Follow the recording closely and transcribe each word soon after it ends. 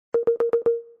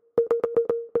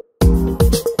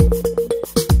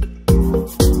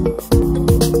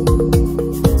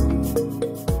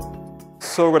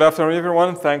So good afternoon,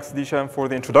 everyone. Thanks, Disham, for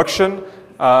the introduction.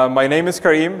 My name is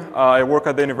Karim. I work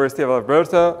at the University of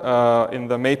Alberta in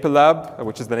the Maple Lab,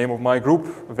 which is the name of my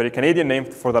group, a very Canadian name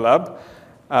for the lab.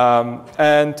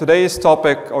 And today's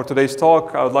topic, or today's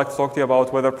talk, I would like to talk to you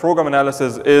about whether program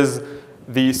analysis is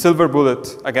the silver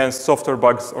bullet against software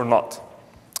bugs or not.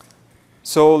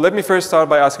 So let me first start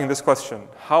by asking this question.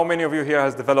 How many of you here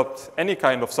has developed any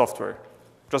kind of software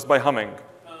just by humming?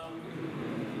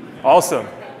 Awesome.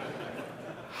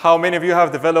 How many of you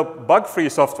have developed bug-free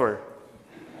software?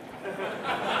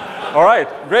 All right,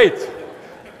 great.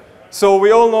 So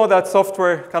we all know that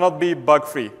software cannot be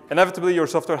bug-free. Inevitably, your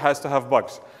software has to have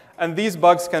bugs. And these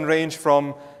bugs can range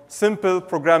from simple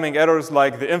programming errors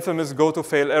like the infamous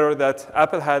go-to-fail error that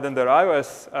Apple had in their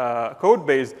iOS code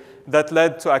base that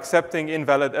led to accepting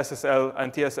invalid SSL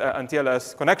and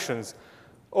TLS connections.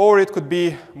 Or it could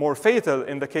be more fatal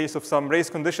in the case of some race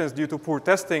conditions due to poor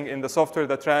testing in the software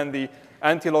that ran the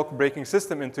anti-lock braking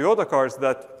system in Toyota cars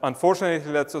that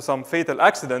unfortunately led to some fatal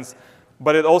accidents,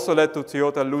 but it also led to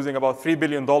Toyota losing about $3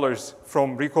 billion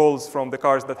from recalls from the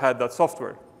cars that had that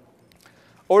software.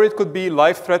 Or it could be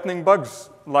life-threatening bugs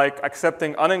like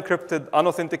accepting unencrypted,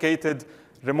 unauthenticated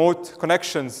remote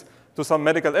connections to some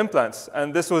medical implants.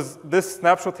 And this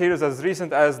snapshot here is as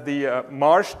recent as the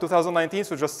March 2019,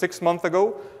 so just 6 months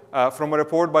ago, from a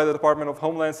report by the Department of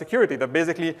Homeland Security that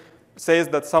basically says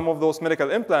that some of those medical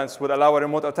implants would allow a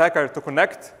remote attacker to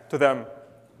connect to them.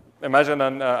 Imagine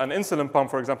an insulin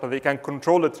pump, for example. They can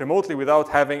control it remotely without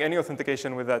having any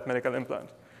authentication with that medical implant.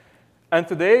 And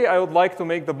today, I would like to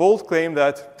make the bold claim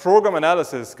that program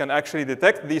analysis can actually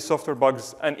detect these software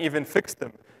bugs and even fix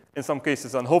them in some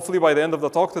cases. And hopefully, by the end of the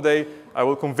talk today, I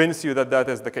will convince you that that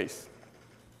is the case.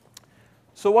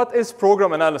 So what is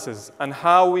program analysis, and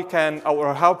how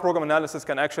program analysis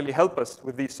can actually help us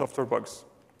with these software bugs?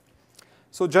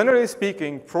 So generally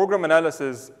speaking, program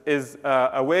analysis is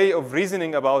a way of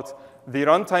reasoning about the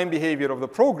runtime behavior of the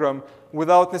program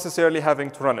without necessarily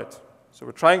having to run it. So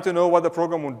we're trying to know what the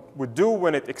program would do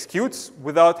when it executes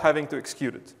without having to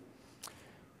execute it.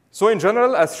 So in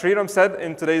general, as Sriram said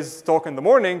in today's talk in the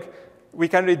morning, we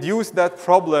can reduce that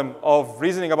problem of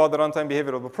reasoning about the runtime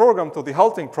behavior of the program to the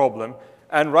halting problem.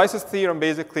 And Rice's theorem,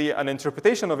 basically, an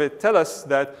interpretation of it, tells us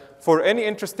that for any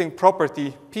interesting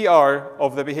property, PR,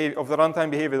 of the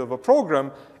runtime behavior of a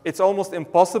program, it's almost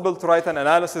impossible to write an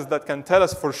analysis that can tell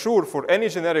us for sure, for any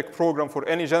generic program, for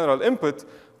any general input,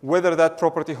 whether that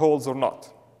property holds or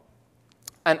not.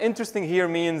 And interesting here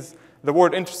means, the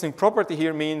word interesting property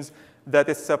here means that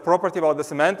it's a property about the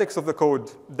semantics of the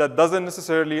code that doesn't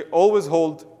necessarily always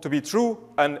hold to be true,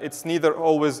 and it's neither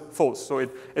always false. So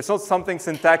it's not something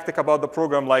syntactic about the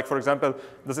program, like, for example,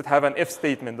 does it have an if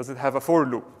statement? Does it have a for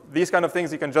loop? These kind of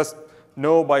things you can just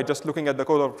know by just looking at the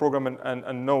code of the program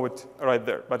and know it right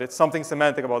there. But it's something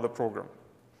semantic about the program.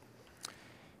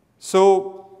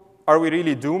 So are we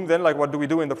really doomed then? Like, what do we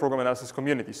do in the program analysis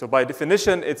community? So by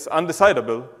definition, it's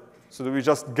undecidable. So do we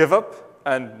just give up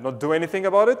and not do anything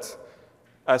about it?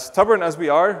 As stubborn as we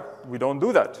are, we don't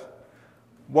do that.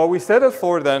 What we settle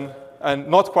for then, and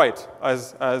not quite,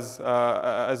 as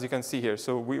you can see here.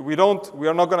 So we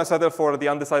are not going to settle for the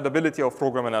undecidability of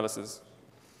program analysis.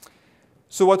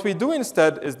 So what we do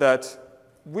instead is that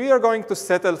we are going to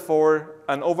settle for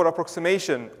an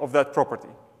over-approximation of that property.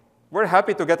 We're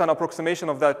happy to get an approximation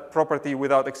of that property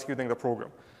without executing the program.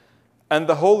 And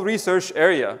the whole research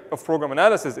area of program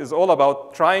analysis is all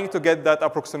about trying to get that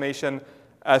approximation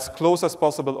as close as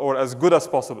possible or as good as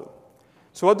possible.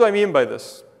 So what do I mean by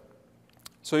this?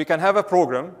 So you can have a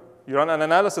program, you run an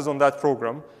analysis on that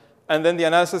program, and then the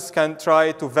analysis can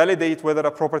try to validate whether a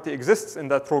property exists in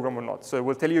that program or not. So it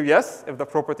will tell you yes if the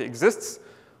property exists,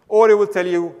 or it will tell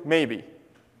you maybe.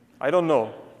 I don't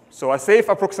know. So a safe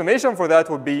approximation for that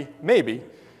would be maybe.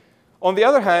 On the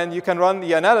other hand, you can run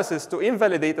the analysis to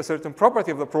invalidate a certain property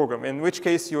of the program, in which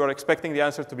case you are expecting the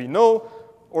answer to be no,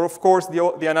 or of course,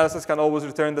 the analysis can always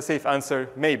return the safe answer,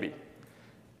 maybe.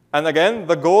 And again,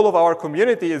 the goal of our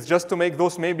community is just to make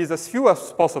those maybes as few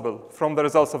as possible from the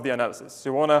results of the analysis. So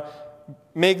you want to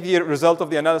make the result of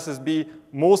the analysis be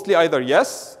mostly either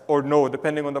yes or no,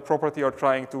 depending on the property you're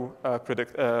trying to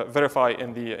verify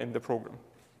in the program.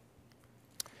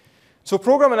 So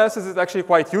program analysis is actually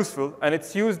quite useful, and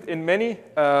it's used in many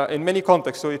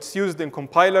contexts. So it's used in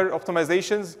compiler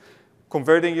optimizations,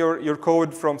 converting your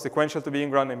code from sequential to being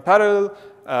run in parallel,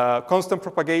 constant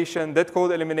propagation, dead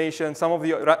code elimination, some of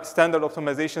the standard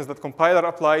optimizations that compiler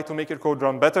apply to make your code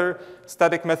run better,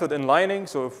 static method inlining.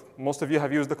 So if most of you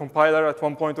have used the compiler at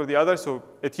one point or the other, so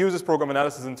it uses program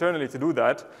analysis internally to do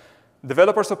that.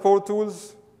 Developer support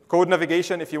tools, code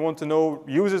navigation if you want to know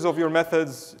uses of your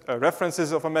methods,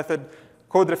 references of a method,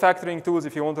 code refactoring tools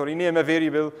if you want to rename a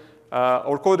variable,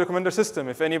 or code recommender system.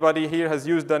 If anybody here has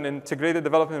used an integrated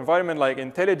development environment like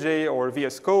IntelliJ or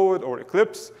VS Code or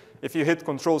Eclipse, if you hit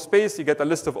control space, you get a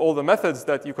list of all the methods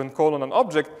that you can call on an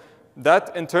object.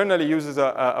 That internally uses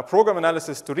a program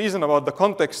analysis to reason about the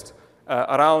context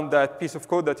around that piece of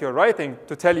code that you're writing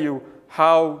to tell you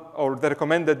how, or the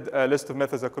recommended list of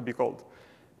methods that could be called.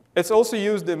 It's also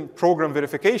used in program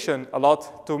verification a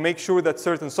lot to make sure that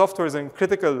certain softwares and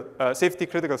critical,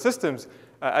 safety-critical systems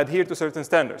adhere to certain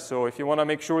standards. So if you want to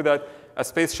make sure that a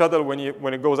space shuttle,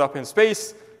 when it goes up in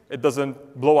space, it doesn't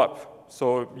blow up.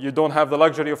 So you don't have the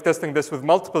luxury of testing this with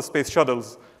multiple space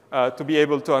shuttles to be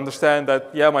able to understand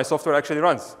that, yeah, my software actually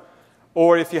runs.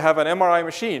 Or if you have an MRI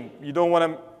machine, you don't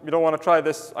want to try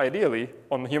this ideally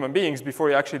on human beings before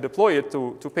you actually deploy it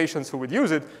to patients who would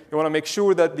use it. You want to make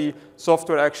sure that the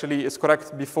software actually is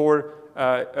correct before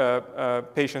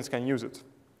patients can use it.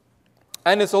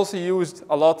 And it's also used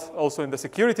a lot also in the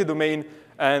security domain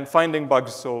and finding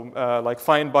bugs. So like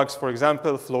find bugs, for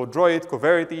example, FlowDroid,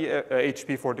 Coverity,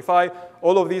 HP45.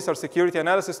 All of these are security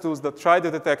analysis tools that try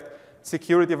to detect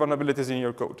security vulnerabilities in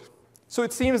your code. So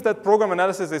it seems that program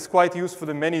analysis is quite useful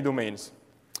in many domains.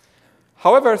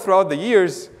 However, throughout the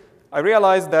years, I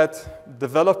realized that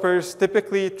developers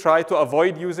typically try to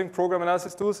avoid using program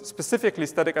analysis tools, specifically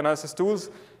static analysis tools,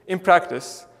 in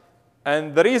practice.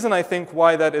 And the reason I think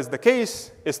why that is the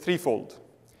case is threefold.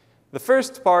 The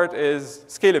first part is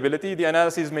scalability. The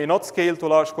analyses may not scale to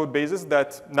large code bases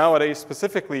that nowadays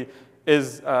specifically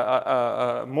is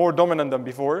more dominant than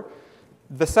before.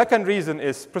 The second reason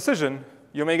is precision.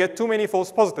 You may get too many false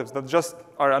positives that just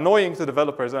are annoying to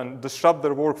developers and disrupt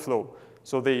their workflow.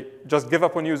 So they just give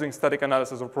up on using static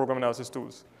analysis or program analysis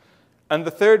tools. And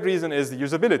the third reason is the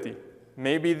usability.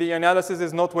 Maybe the analysis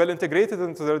is not well integrated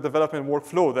into their development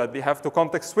workflow, that they have to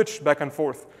context switch back and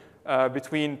forth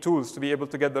between tools to be able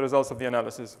to get the results of the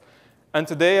analysis. And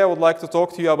today I would like to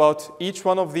talk to you about each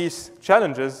one of these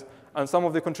challenges and some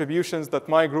of the contributions that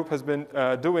my group has been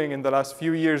doing in the last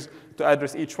few years to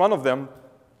address each one of them.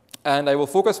 And I will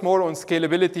focus more on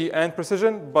scalability and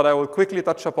precision, but I will quickly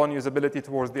touch upon usability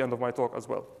towards the end of my talk as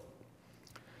well.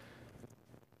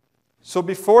 So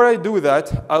before I do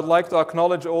that, I'd like to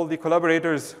acknowledge all the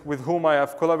collaborators with whom I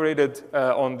have collaborated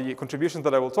on the contributions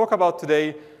that I will talk about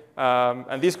today.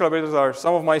 And these collaborators are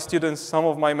some of my students, some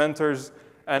of my mentors,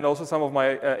 and also some of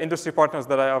my industry partners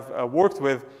that I have worked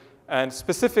with. And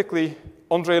specifically,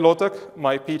 Andre Lotek,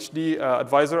 my PhD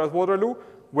advisor at Waterloo,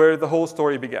 where the whole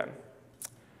story began.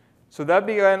 So that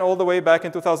began all the way back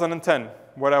in 2010,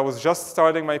 where I was just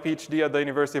starting my PhD at the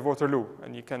University of Waterloo.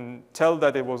 And you can tell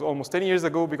that it was almost 10 years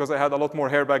ago because I had a lot more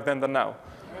hair back then than now.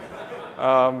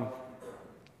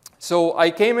 So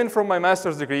I came in from my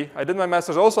master's degree. I did my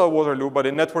master's also at Waterloo, but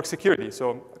in network security,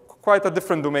 so quite a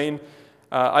different domain.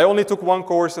 I only took one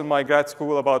course in my grad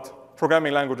school about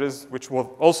programming languages, which was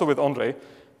also with Andre.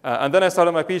 And then I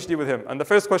started my PhD with him. And the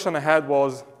first question I had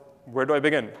was, where do I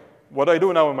begin? What do I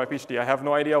do now in my PhD? I have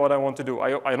no idea what I want to do.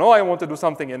 I know I want to do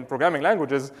something in programming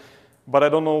languages, but I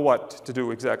don't know what to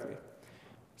do exactly.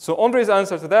 So Andre's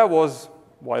answer to that was,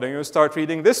 why don't you start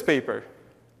reading this paper?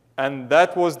 And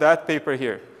that was that paper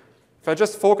here. If I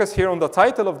just focus here on the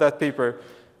title of that paper,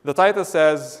 the title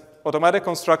says, Automatic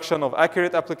Construction of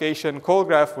Accurate Application Call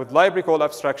Graph with Library Call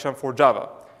Abstraction for Java.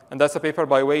 And that's a paper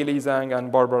by Wei Li Zhang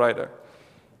and Barbara Ryder.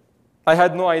 I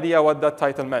had no idea what that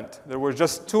title meant. There were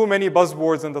just too many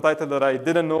buzzwords in the title that I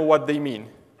didn't know what they mean.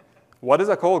 What is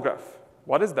a call graph?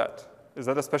 What is that? Is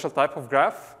that a special type of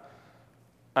graph?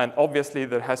 And obviously,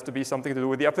 there has to be something to do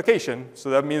with the application. So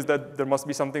that means that there must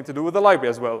be something to do with the library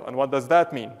as well. And what does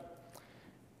that mean?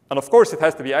 And of course, it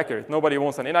has to be accurate. Nobody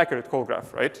wants an inaccurate call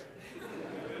graph, right?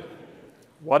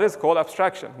 What is call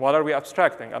abstraction? What are we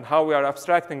abstracting? And how we are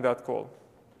abstracting that call?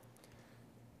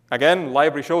 Again,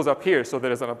 library shows up here. So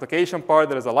there is an application part,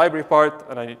 there is a library part,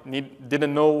 and I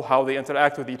didn't know how they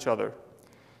interact with each other.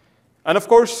 And of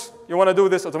course, you want to do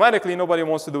this automatically. Nobody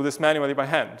wants to do this manually by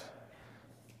hand.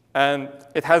 And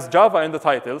it has Java in the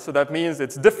title, so that means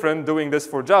it's different doing this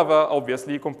for Java,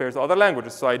 obviously, compared to other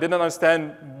languages. So I didn't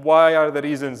understand why are the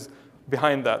reasons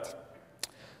behind that.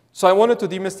 So I wanted to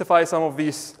demystify some of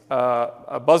these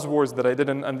buzzwords that I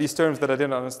didn't, and these terms that I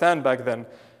didn't understand back then.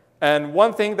 And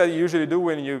one thing that you usually do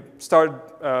when you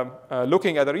start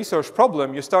looking at a research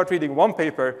problem, you start reading one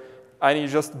paper, and you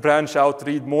just branch out,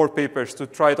 read more papers to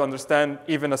try to understand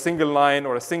even a single line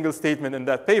or a single statement in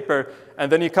that paper,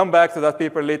 and then you come back to that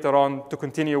paper later on to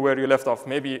continue where you left off,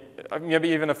 maybe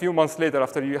even a few months later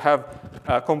after you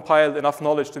have compiled enough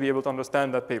knowledge to be able to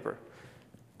understand that paper.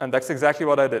 And that's exactly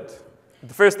what I did.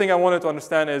 The first thing I wanted to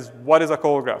understand is, what is a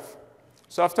call graph?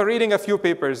 So after reading a few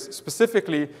papers,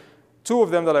 specifically 2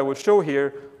 of them that I will show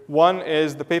here, one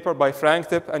is the paper by Frank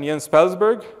Tipp and Jens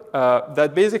Pelsberg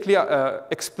that basically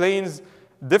explains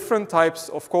different types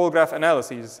of call graph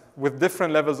analyses with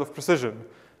different levels of precision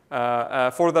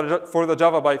for the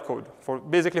Java bytecode,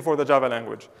 basically for the Java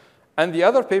language. And the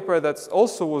other paper that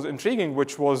also was intriguing,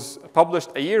 which was published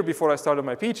a year before I started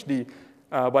my PhD,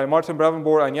 by Martin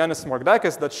Bravenboer and Yanis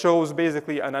Markdakis, that shows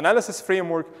basically an analysis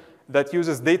framework that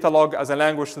uses data log as a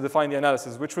language to define the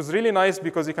analysis, which was really nice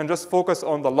because you can just focus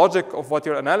on the logic of what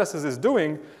your analysis is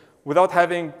doing without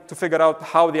having to figure out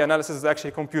how the analysis is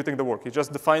actually computing the work. You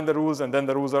just define the rules, and then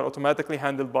the rules are automatically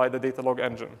handled by the data log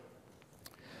engine.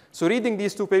 So reading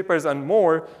these 2 papers and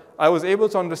more, I was able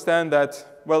to understand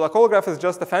that, well, a call graph is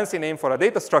just a fancy name for a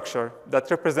data structure that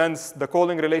represents the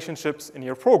calling relationships in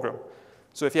your program.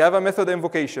 So if you have a method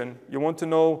invocation, you want to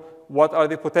know what are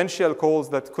the potential calls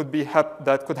that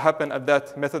could happen at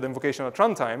that method invocation at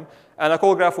runtime, and a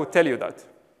call graph would tell you that.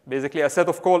 Basically, a set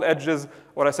of call edges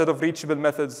or a set of reachable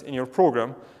methods in your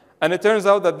program. And it turns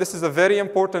out that this is a very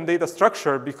important data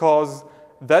structure because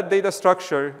that data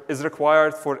structure is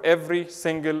required for every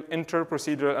single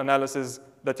inter-procedural analysis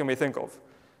that you may think of.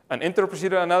 An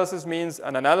inter-procedural analysis means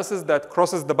an analysis that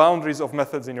crosses the boundaries of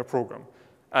methods in your program.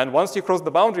 And once you cross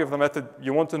the boundary of the method,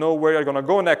 you want to know where you're going to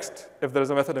go next if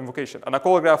there's a method invocation. And a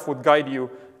call graph would guide you.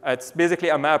 It's basically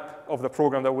a map of the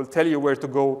program that will tell you where to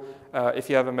go if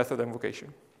you have a method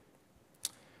invocation.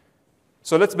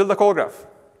 So let's build a call graph.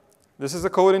 This is a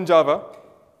code in Java.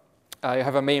 You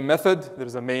have a main method.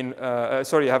 There's a main,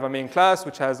 you have a main class,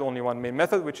 which has only one main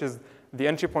method, which is the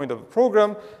entry point of the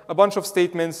program, a bunch of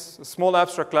statements, a small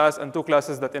abstract class, and 2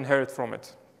 classes that inherit from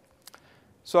it.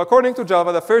 So according to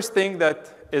Java, the first thing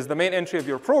that is the main entry of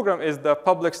your program is the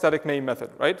public static main method,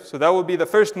 right? So that will be the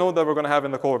first node that we're going to have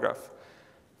in the call graph.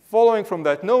 Following from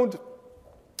that node,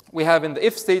 we have in the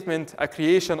if statement a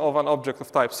creation of an object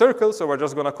of type circle. So we're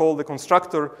just going to call the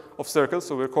constructor of circle.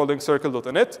 So we're calling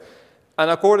circle.init.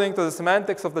 And according to the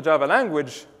semantics of the Java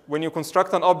language, when you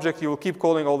construct an object, you will keep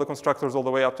calling all the constructors all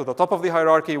the way up to the top of the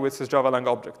hierarchy, which is Java lang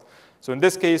object. So in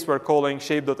this case, we're calling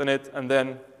shape.init and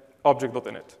then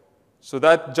object.init. So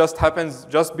that just happens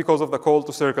just because of the call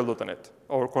to circle.init,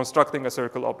 or constructing a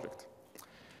circle object.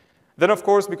 Then, of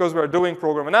course, because we're doing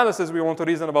program analysis, we want to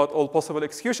reason about all possible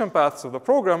execution paths of the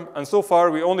program. And so far,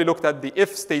 we only looked at the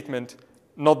if statement,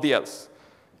 not the else.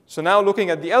 So now looking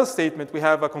at the else statement, we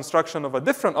have a construction of a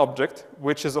different object,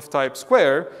 which is of type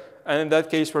square. And in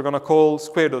that case, we're going to call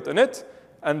square.init.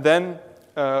 And then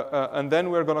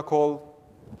we're going to call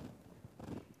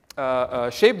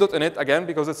shape.init again,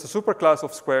 because it's a superclass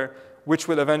of square, which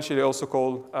will eventually also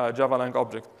call Java lang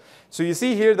object. So you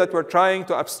see here that we're trying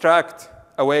to abstract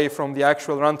away from the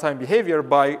actual runtime behavior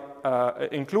by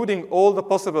including all the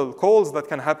possible calls that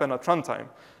can happen at runtime.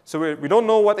 So we don't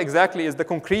know what exactly is the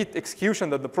concrete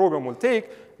execution that the program will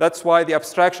take. That's why the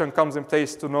abstraction comes in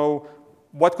place to know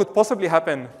what could possibly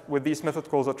happen with these method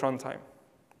calls at runtime.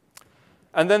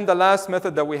 And then the last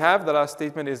method that we have, the last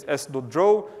statement, is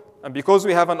s.draw. And because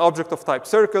we have an object of type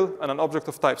circle and an object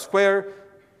of type square,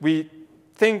 we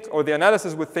think, or the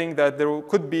analysis would think, that there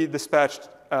could be dispatched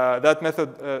that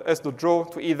method s.draw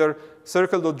to either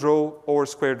circle.draw or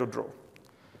square.draw.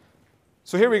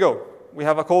 So here we go. We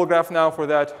have a call graph now for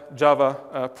that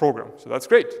Java program. So that's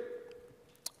great.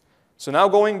 So now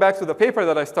going back to the paper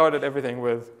that I started everything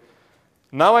with,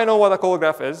 now I know what a call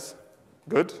graph is.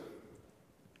 Good.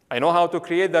 I know how to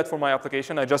create that for my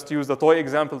application. I just used the toy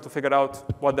example to figure out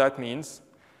what that means.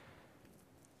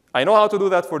 I know how to do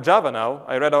that for Java now.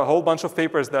 I read a whole bunch of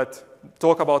papers that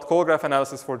talk about call graph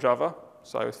analysis for Java,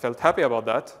 so I felt happy about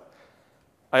that.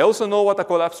 I also know what a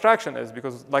call abstraction is,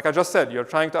 because like I just said, you're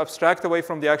trying to abstract away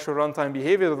from the actual runtime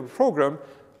behavior of the program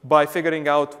by figuring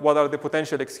out what are the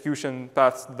potential execution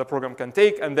paths that the program can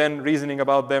take, and then reasoning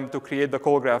about them to create the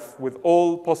call graph with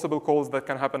all possible calls that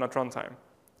can happen at runtime.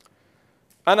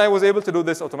 And I was able to do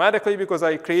this automatically because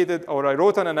I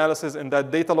wrote an analysis in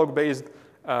that data log-based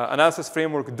analysis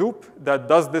framework dupe that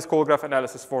does this call graph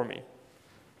analysis for me.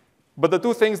 But the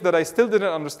 2 things that I still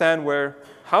didn't understand were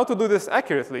how to do this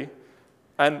accurately,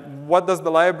 and what does the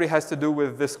library has to do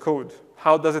with this code?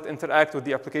 How does it interact with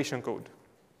the application code?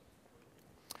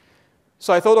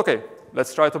 So I thought, OK,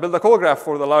 let's try to build a call graph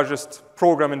for the largest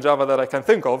program in Java that I can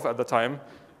think of at the time,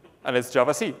 and it's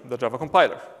Java-C, the Java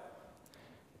compiler.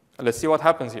 And let's see what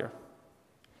happens here.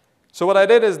 So what I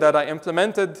did is that I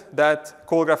implemented that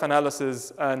call graph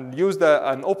analysis and used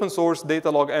an open source data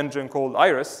log engine called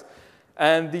Iris.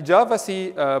 And the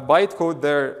Java-C bytecode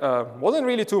there wasn't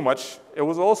really too much. It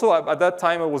was also, at that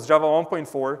time, it was Java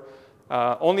 1.4.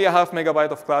 only a ½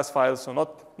 megabyte of class files, so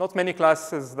not many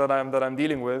classes that I'm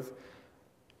dealing with.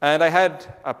 And I had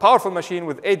a powerful machine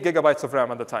with 8 gigabytes of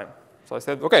RAM at the time. So I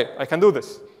said, OK, I can do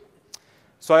this.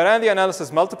 So I ran the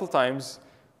analysis multiple times.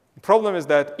 The problem is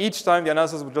that each time the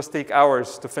analysis would just take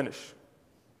hours to finish.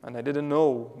 And I didn't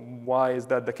know why is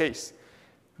that the case.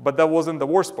 But that wasn't the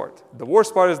worst part. The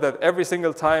worst part is that every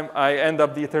single time I end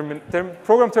up, the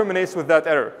program terminates with that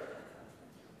error.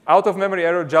 Out of memory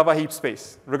error, Java heap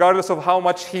space. Regardless of how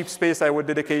much heap space I would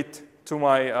dedicate to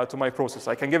my process.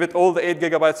 I can give it all the 8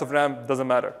 gigabytes of RAM, doesn't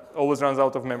matter. Always runs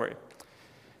out of memory.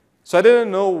 So I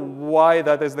didn't know why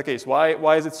that is the case.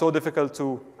 Why is it so difficult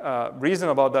to reason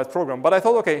about that program? But I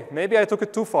thought, OK, maybe I took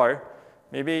it too far.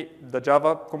 Maybe the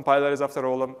Java compiler is, after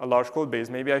all, a large code base.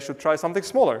 Maybe I should try something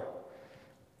smaller.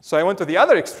 So I went to the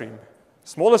other extreme.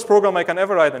 Smallest program I can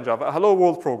ever write in Java, a hello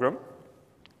world program.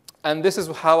 And this is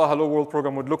how a hello world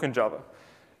program would look in Java.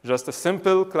 Just a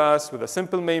simple class with a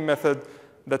simple main method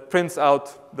that prints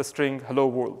out the string hello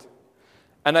world.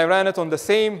 And I ran it on the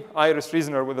same iris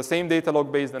reasoner with the same data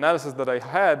log-based analysis that I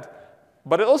had,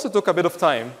 but it also took a bit of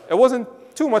time. It wasn't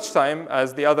too much time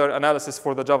as the other analysis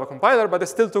for the Java compiler, but it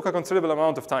still took a considerable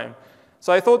amount of time.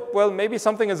 So I thought, well, maybe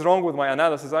something is wrong with my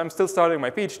analysis. I'm still starting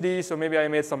my PhD, so maybe I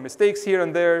made some mistakes here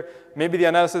and there. Maybe the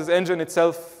analysis engine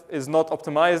itself is not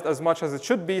optimized as much as it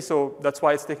should be, so that's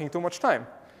why it's taking too much time.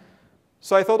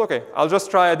 So I thought, OK, I'll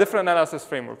just try a different analysis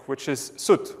framework, which is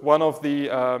SUT, one of the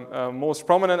most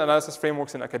prominent analysis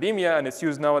frameworks in academia, and it's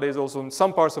used nowadays also in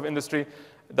some parts of industry.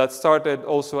 That started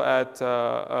also at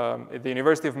the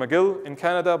University of McGill in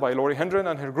Canada by Laurie Hendren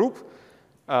and her group.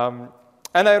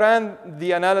 And I ran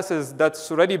the analysis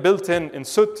that's already built in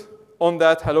SUT on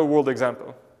that hello world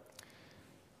example.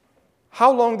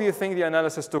 How long do you think the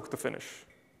analysis took to finish?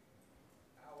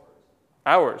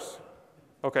 Hours.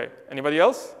 OK. Anybody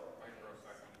else?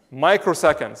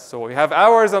 Microseconds. So we have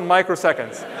hours and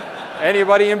microseconds.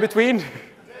 Anybody in between?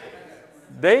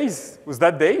 Days. Was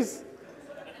that days?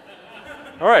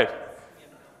 All right.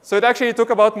 So it actually took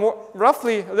about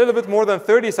roughly a little bit more than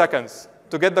 30 seconds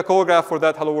to get the call graph for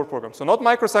that hello world program. So not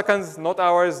microseconds, not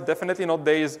hours, definitely not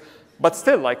days. But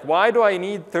still, like, why do I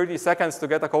need 30 seconds to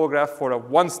get a call graph for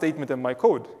one statement in my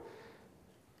code?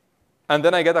 And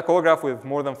then I get a call graph with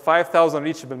more than 5,000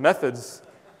 reachable methods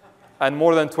and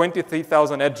more than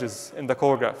 23,000 edges in the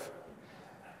call graph.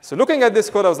 So looking at this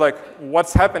code, I was like,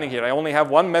 what's happening here? I only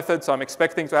have one method, so I'm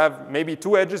expecting to have maybe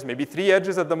 2 edges, maybe 3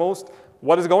 edges at the most.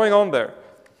 What is going on there?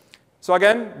 So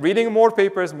again, reading more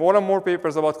and more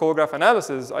papers about call graph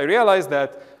analysis, I realized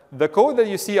that the code that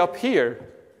you see up here,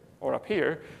 or up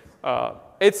here,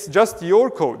 it's just your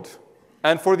code.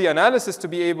 And for the analysis to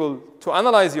be able to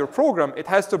analyze your program, it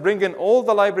has to bring in all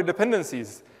the library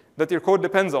dependencies that your code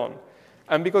depends on.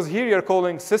 And because here you're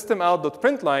calling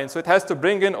systemout.println, so it has to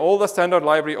bring in all the standard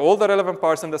library, all the relevant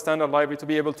parts in the standard library to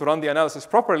be able to run the analysis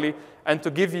properly and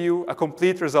to give you a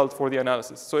complete result for the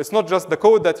analysis. So it's not just the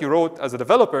code that you wrote as a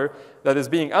developer that is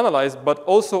being analyzed, but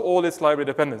also all its library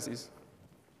dependencies.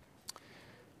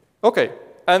 OK,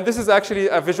 and this is actually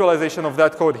a visualization of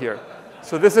that code here.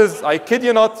 So this is, I kid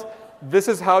you not, this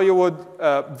is how you would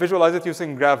visualize it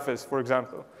using GraphViz, for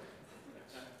example.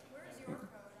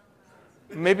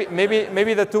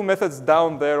 Maybe the 2 methods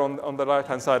down there on the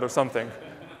right-hand side or something.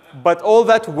 But all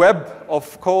that web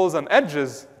of calls and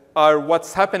edges are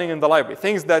what's happening in the library,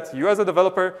 things that you as a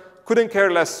developer couldn't care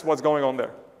less what's going on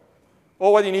there.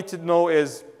 All what you need to know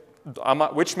is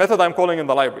which method I'm calling in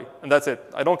the library, and that's it.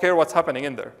 I don't care what's happening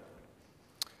in there.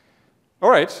 All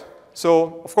right.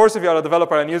 So of course, if you are a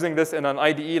developer and using this in an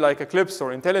IDE like Eclipse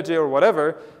or IntelliJ or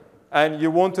whatever, and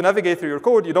you want to navigate through your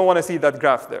code, you don't want to see that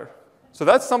graph there. So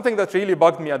that's something that really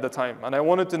bugged me at the time. And I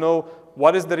wanted to know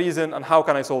what is the reason and how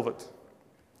can I solve it.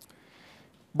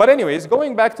 But anyways,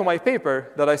 going back to my paper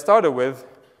that I started with,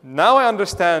 now I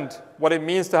understand what it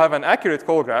means to have an accurate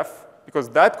call graph, because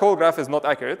that call graph is not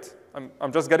accurate.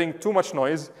 I'm just getting too much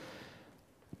noise.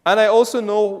 And I also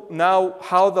know now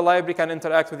how the library can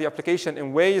interact with the application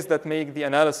in ways that make the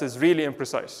analysis really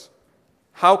imprecise.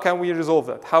 How can we resolve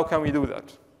that? How can we do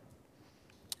that?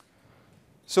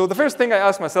 So the first thing I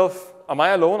asked myself, am I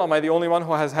alone? Am I the only one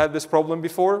who has had this problem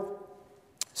before?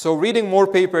 So reading more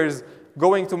papers,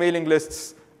 going to mailing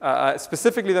lists,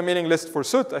 specifically the mailing list for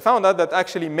SUT, I found out that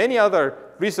actually many other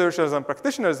researchers and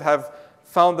practitioners have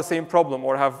found the same problem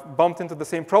or have bumped into the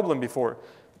same problem before.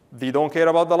 They don't care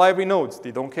about the library nodes.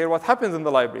 They don't care what happens in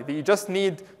the library. They just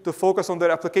need to focus on their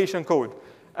application code.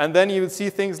 And then you will see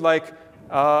things like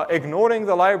ignoring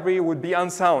the library would be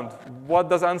unsound. What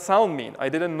does unsound mean? I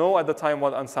didn't know at the time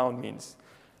what unsound means.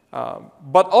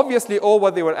 But obviously, all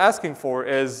what they were asking for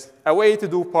is a way to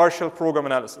do partial program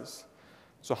analysis.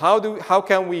 So how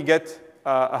can we get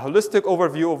a holistic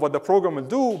overview of what the program will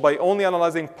do by only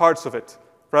analyzing parts of it,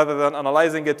 rather than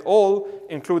analyzing it all,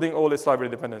 including all its library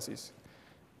dependencies?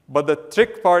 But the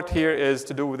trick part here is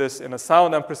to do this in a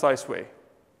sound and precise way.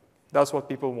 That's what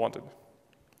people wanted.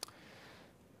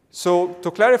 So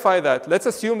to clarify that, let's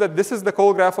assume that this is the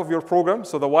call graph of your program.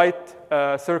 So the white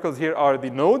circles here are the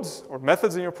nodes or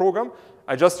methods in your program.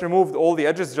 I just removed all the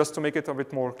edges just to make it a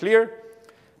bit more clear.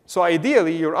 So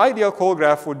ideally, your ideal call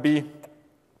graph would be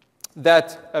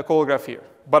that call graph here.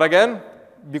 But again,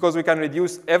 because we can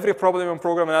reduce every problem in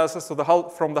program analysis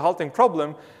from the halting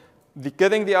problem,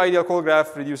 getting the ideal call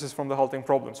graph reduces from the halting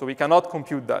problem. So we cannot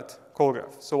compute that call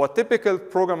graph. So what typical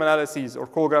program analyses or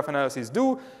call graph analyses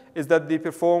do is that they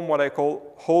perform what I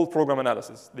call whole program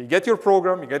analysis. They get your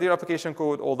program, you get your application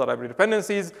code, all the library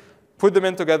dependencies, put them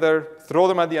in together, throw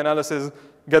them at the analysis,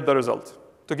 get the result,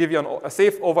 to give you a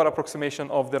safe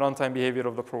over-approximation of the runtime behavior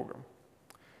of the program.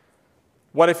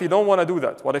 What if you don't want to do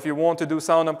that? What if you want to do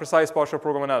sound and precise partial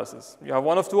program analysis? You have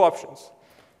one of two options.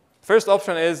 First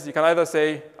option is you can either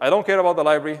say, I don't care about the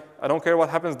library, I don't care what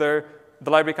happens there,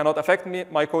 the library cannot affect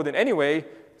my code in any way,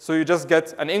 so you just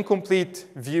get an incomplete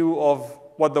view of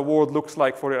what the world looks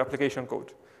like for your application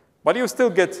code. But you still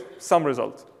get some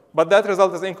result. But that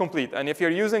result is incomplete. And if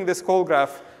you're using this call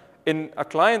graph in a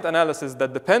client analysis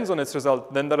that depends on its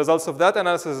result, then the results of that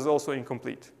analysis is also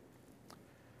incomplete.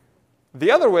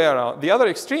 The other way around, the other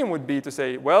extreme would be to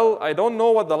say, well, I don't know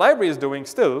what the library is doing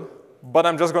still, but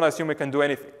I'm just going to assume it can do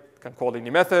anything. It can call any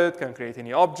method, can create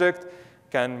any object,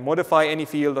 can modify any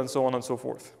field, and so on and so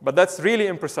forth. But that's really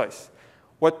imprecise.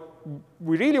 What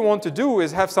we really want to do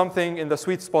is have something in the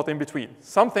sweet spot in between,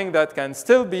 something that can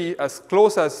still be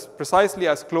precisely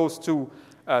as close to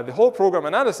the whole program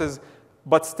analysis,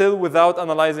 but still without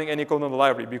analyzing any code in the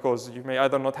library, because you may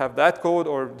either not have that code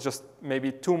or just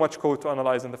maybe too much code to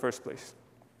analyze in the first place.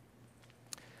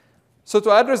 So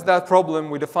to address that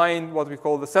problem, we define what we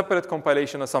call the separate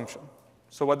compilation assumption.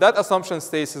 So what that assumption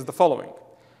states is the following.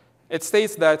 It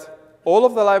states that all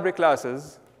of the library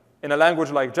classes in a language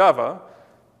like Java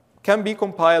can be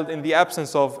compiled in the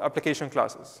absence of application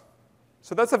classes.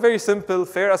 So that's a very simple,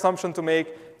 fair assumption to make,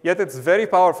 yet it's very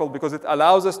powerful because it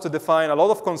allows us to define a lot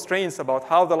of constraints about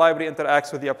how the library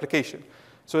interacts with the application.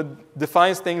 So it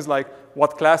defines things like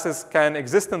what classes can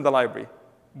exist in the library,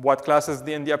 what classes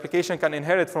in the application can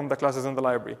inherit from the classes in the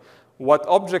library, what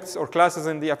objects or classes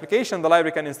in the application the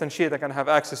library can instantiate and can have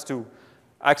access to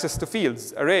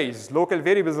fields, arrays, local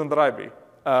variables in the library,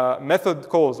 method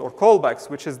calls or callbacks,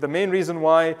 which is the main reason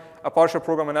why a partial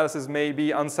program analysis may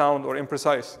be unsound or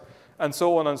imprecise, and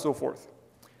so on and so forth.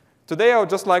 Today, I would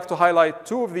just like to highlight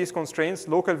two of these constraints,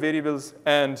 local variables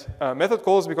and method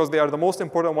calls, because they are the most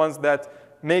important ones that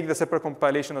make the separate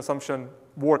compilation assumption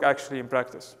work actually in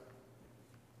practice.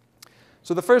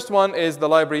 So the first one is the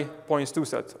library points to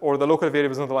set, or the local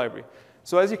variables in the library.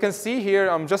 So as you can see here,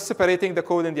 I'm just separating the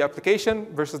code in the application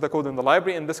versus the code in the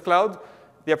library in this cloud.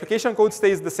 The application code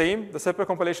stays the same. The separate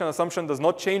compilation assumption does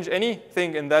not change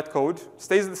anything in that code,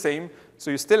 stays the same.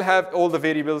 So you still have all the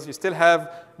variables. You still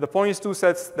have the points to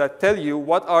sets that tell you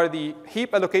what are the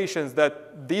heap allocations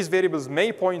that these variables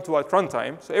may point to at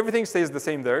runtime. So everything stays the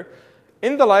same there.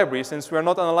 In the library, since we're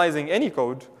not analyzing any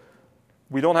code,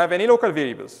 we don't have any local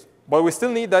variables. But we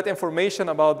still need that information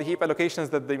about the heap allocations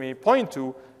that they may point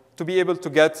to be able to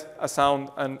get a sound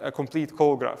and a complete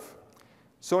call graph.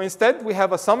 So instead, we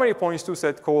have a summary points to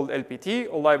set called LPT,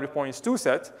 or library points to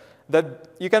set, that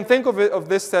you can think of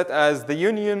this set as the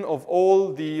union of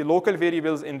all the local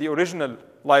variables in the original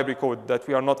library code that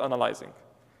we are not analyzing.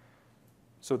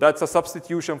 So that's a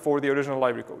substitution for the original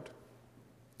library code.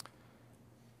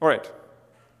 All right.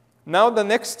 Now the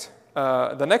next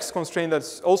constraint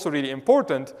that's also really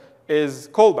important is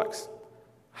callbacks.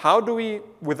 How do we,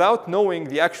 without knowing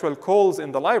the actual calls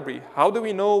in the library, how do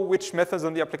we know which methods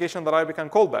in the application the library can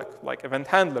call back, like event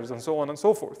handlers and so on and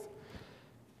so forth?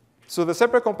 So the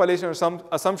separate compilation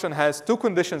assumption has two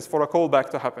conditions for a callback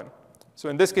to happen. So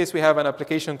in this case, we have an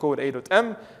application code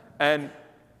a.m, and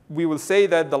we will say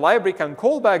that the library can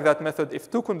call back that method if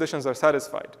two conditions are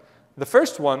satisfied. The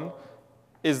first one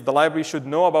is the library should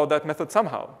know about that method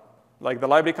somehow. Like the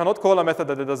library cannot call a method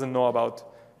that it doesn't know about.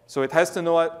 So it has to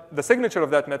know the signature of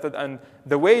that method, and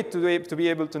the way to be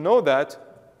able to know that,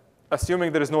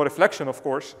 assuming there is no reflection, of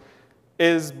course,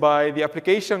 is by the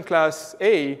application class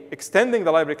A extending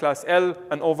the library class L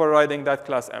and overriding that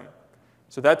class M.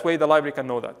 So that way the library can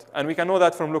know that. And we can know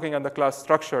that from looking at the class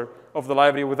structure of the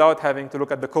library without having to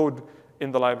look at the code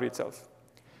in the library itself.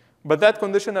 But that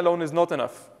condition alone is not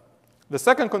enough. The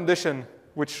second condition,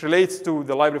 which relates to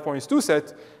the library points to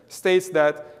set, states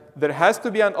that there has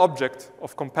to be an object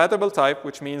of compatible type,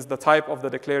 which means the type of the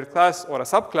declared class or a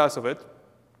subclass of it,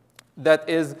 that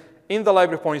is in the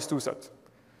library points to set.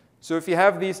 So if you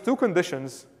have these two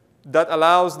conditions, that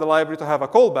allows the library to have a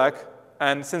callback.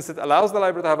 And since it allows the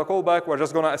library to have a callback, we're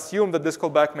just going to assume that this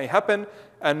callback may happen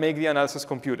and make the analysis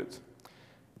computed.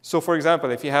 So for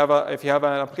example, if you have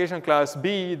an application class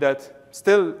B that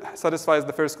still satisfies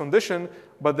the first condition,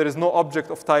 but there is no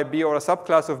object of type B or a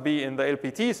subclass of B in the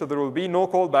LPT, so there will be no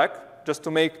callback, just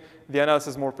to make the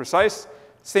analysis more precise.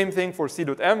 Same thing for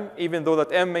C.M, even though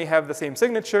that M may have the same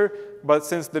signature, but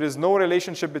since there is no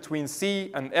relationship between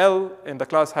C and L in the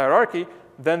class hierarchy,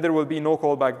 then there will be no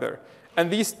callback there.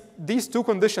 And these two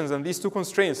conditions and these two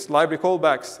constraints, library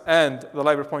callbacks and the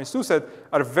library points to set,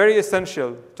 are very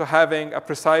essential to having a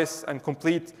precise and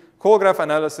complete call graph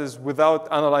analysis without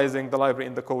analyzing the library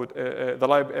in the code,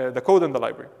 the code in the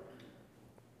library.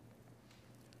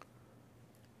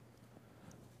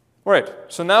 All right,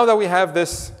 so now that we have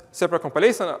this separate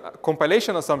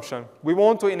compilation assumption, we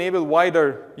want to enable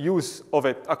wider use of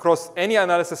it across any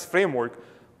analysis framework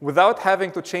without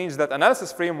having to change that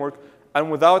analysis framework and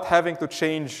without having to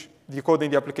change the code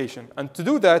in the application. And to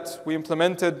do that, we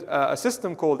implemented a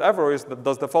system called adheres that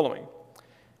does the following.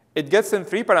 It gets in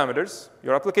 3 parameters: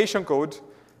 your application code,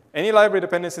 any library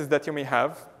dependencies that you may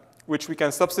have, which we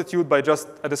can substitute by just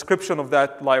a description of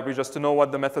that library just to know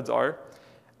what the methods are.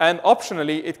 And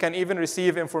optionally, it can even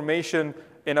receive information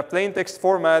in a plain text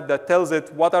format that tells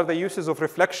it what are the uses of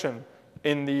reflection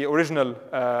in the original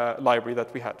library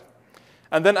that we had.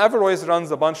 And then adheres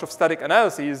runs a bunch of static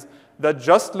analyses that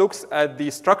just looks at the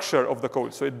structure of the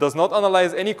code. So it does not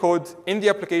analyze any code in the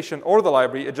application or the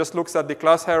library. It just looks at the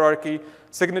class hierarchy,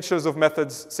 signatures of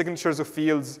methods, signatures of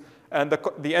fields, and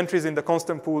the entries in the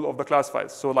constant pool of the class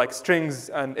files. So like strings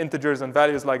and integers and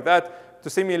values like that to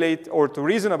simulate or to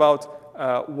reason about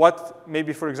what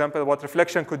maybe, for example, what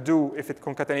reflection could do if it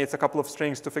concatenates a couple of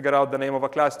strings to figure out the name of a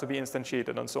class to be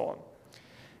instantiated and so on.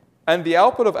 And the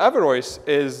output of adheres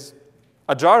is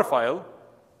a jar file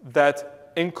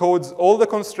that encodes all the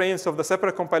constraints of the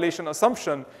separate compilation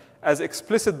assumption as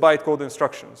explicit bytecode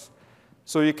instructions.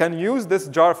 So you can use this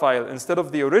jar file instead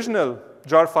of the original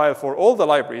jar file for all the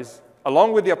libraries,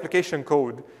 along with the application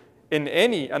code, in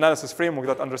any analysis framework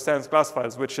that understands class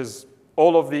files, which is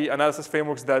all of the analysis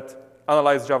frameworks that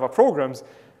analyze Java programs,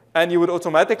 and you would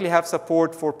automatically have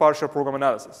support for partial program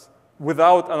analysis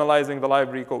without analyzing the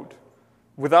library code,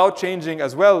 without changing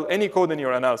as well any code in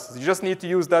your analysis. You just need to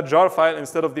use that jar file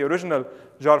instead of the original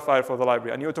jar file for the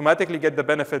library, and you automatically get the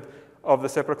benefit of the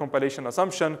separate compilation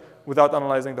assumption without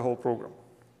analyzing the whole program.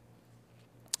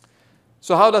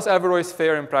 So how does adheres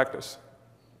fare in practice?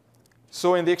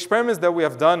 So in the experiments that we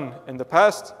have done in the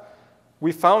past,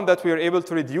 we found that we are able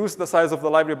to reduce the size of the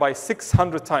library by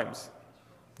 600 times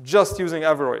just using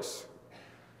adheres.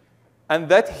 And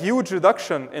that huge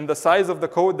reduction in the size of the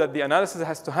code that the analysis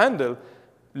has to handle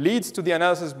leads to the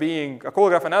analysis being, a call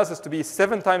graph analysis, to be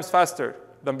 7 times faster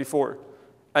than before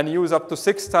and use up to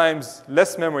 6 times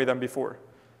less memory than before.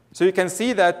 So you can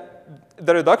see that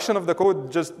the reduction of the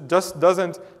code just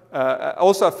doesn't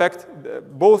also affect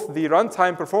both the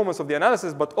runtime performance of the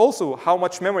analysis, but also how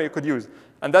much memory you could use.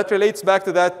 And that relates back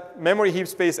to that memory heap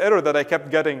space error that I kept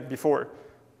getting before,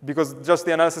 because just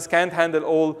the analysis can't handle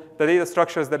all the data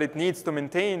structures that it needs to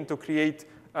maintain to create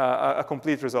a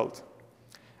complete result.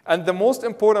 And the most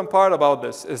important part about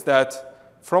this is that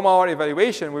from our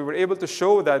evaluation, we were able to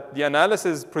show that the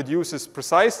analysis produces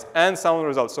precise and sound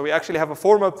results. So we actually have a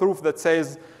formal proof that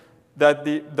says that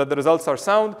the results are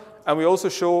sound. And we also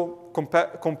show,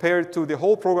 compared to the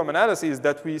whole program analyses,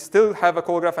 that we still have a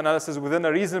call graph analysis within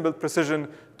a reasonable precision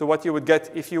to what you would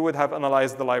get if you would have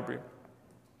analyzed the library.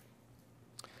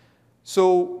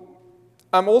 So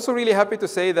I'm also really happy to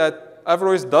say that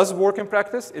adheres does work in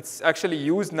practice. It's actually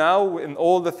used now in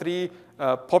all the 3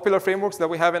 popular frameworks that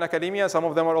we have in academia. Some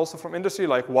of them are also from industry,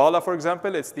 like WALA, for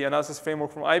example. It's the analysis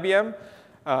framework from IBM.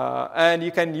 And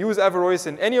you can use adheres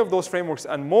in any of those frameworks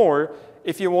and more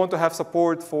if you want to have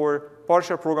support for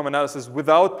partial program analysis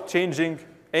without changing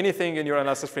anything in your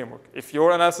analysis framework. If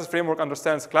your analysis framework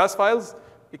understands class files,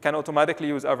 it can automatically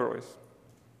use adheres.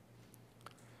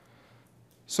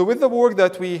 So with the work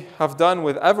that we have done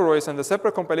with adheres and the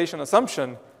separate compilation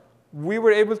assumption, we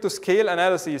were able to scale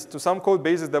analyses to some code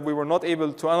bases that we were not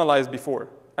able to analyze before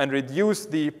and reduce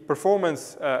the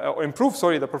performance, or improve,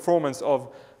 the performance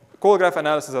of call graph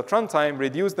analysis at runtime,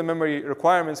 reduce the memory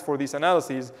requirements for these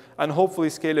analyses, and hopefully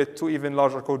scale it to even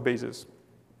larger code bases.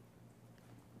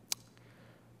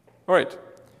 All right.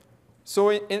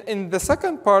 So in the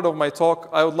second part of my talk,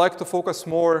 I would like to focus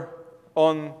more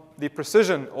on the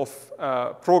precision of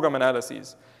program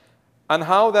analyses. and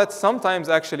how that sometimes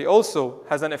actually also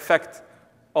has an effect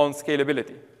on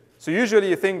scalability. So usually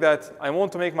you think that I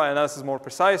want to make my analysis more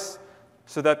precise,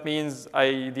 so that means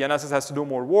the analysis has to do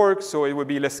more work, so it will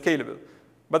be less scalable.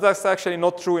 But that's actually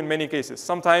not true in many cases.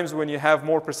 Sometimes when you have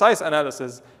more precise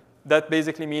analysis, that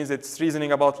basically means it's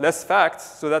reasoning about less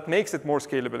facts, so that makes it more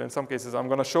scalable in some cases. I'm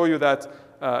going to show you that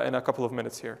in a couple of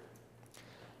minutes here.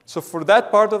 So for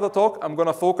that part of the talk, I'm going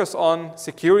to focus on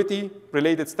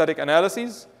security-related static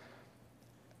analyses,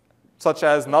 such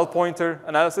as null pointer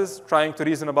analysis, trying to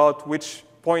reason about which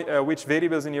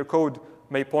variables in your code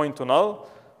may point to null,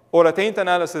 or a taint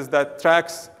analysis that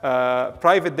tracks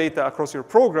private data across your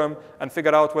program and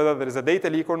figure out whether there is a data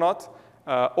leak or not,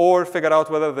 or figure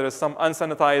out whether there is some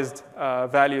unsanitized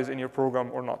values in your program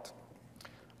or not.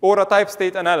 Or a type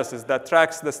state analysis that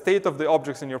tracks the state of the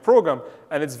objects in your program,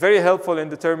 and it's very helpful in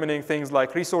determining things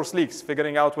like resource leaks,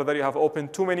 figuring out whether you have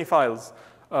opened too many files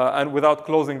and without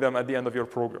closing them at the end of your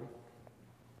program.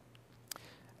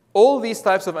 All these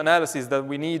types of analyses that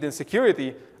we need in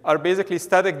security are basically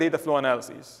static data flow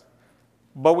analyses,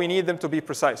 but we need them to be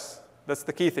precise. That's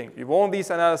the key thing. We want these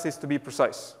analyses to be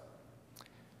precise.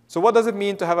 So what does it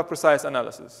mean to have a precise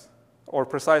analysis or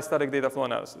precise static data flow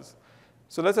analysis?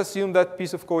 So let's assume that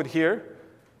piece of code here.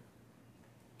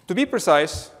 To be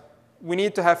precise, we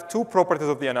need to have two properties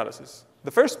of the analysis.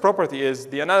 The first property is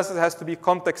the analysis has to be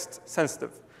context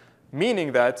sensitive,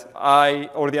 meaning that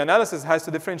the analysis has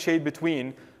to differentiate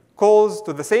between calls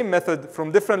to the same method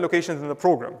from different locations in the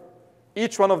program.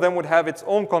 Each one of them would have its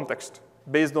own context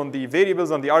based on the variables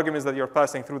and the arguments that you're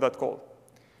passing through that call.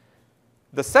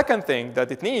 The second thing that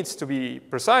it needs to be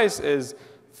precise is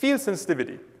field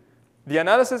sensitivity. The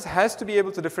analysis has to be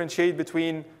able to differentiate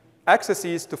between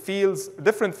accesses to fields,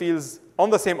 different fields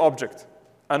on the same object,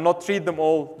 and not treat them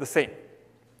all the same.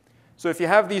 So if you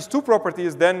have these two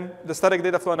properties, then the static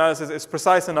data flow analysis is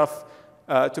precise enough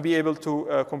to be able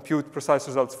to compute precise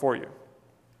results for you.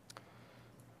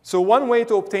 So one way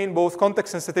to obtain both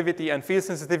context sensitivity and field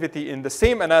sensitivity in the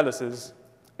same analysis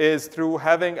is through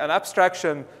having an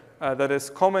abstraction that is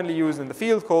commonly used in the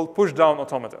field called push-down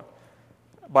automata,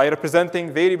 by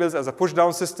representing variables as a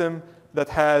push-down system that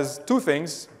has two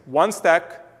things. One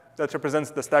stack that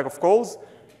represents the stack of calls.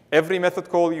 Every method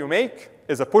call you make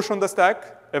is a push on the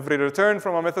stack. Every return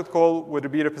from a method call would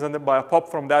be represented by a pop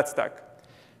from that stack.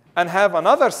 And have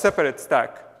another separate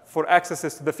stack for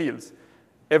accesses to the fields.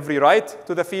 Every write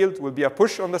to the field will be a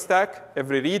push on the stack.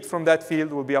 Every read from that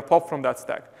field will be a pop from that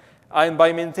stack. And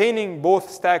by maintaining both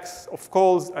stacks of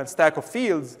calls and stack of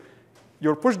fields,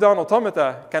 your push-down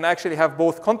automata can actually have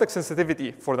both context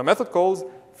sensitivity for the method calls,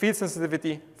 field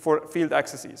sensitivity for field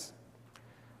accesses.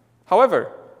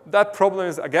 However, that problem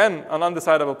is, again, an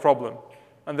undecidable problem.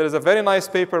 And there is a very nice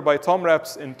paper by Tom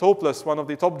Rapps in Toplas, one of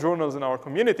the top journals in our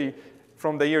community,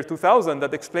 from the year 2000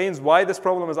 that explains why this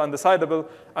problem is undecidable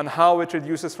and how it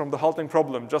reduces from the halting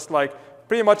problem, just like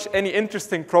pretty much any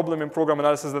interesting problem in program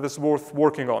analysis that is worth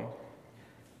working on.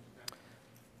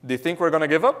 Do you think we're going to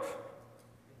give up?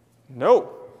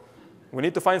 No. We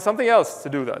need to find something else to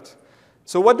do that.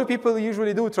 So what do people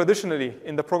usually do traditionally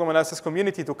in the program analysis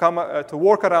community to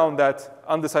work around that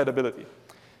undecidability?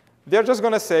 They're just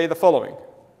going to say the following.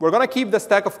 We're going to keep the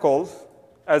stack of calls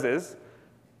as is,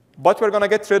 but we're going to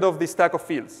get rid of the stack of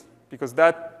fields, because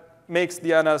that makes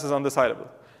the analysis undecidable.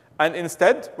 And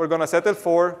instead, we're going to settle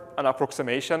for an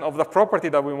approximation of the property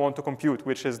that we want to compute,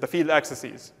 which is the field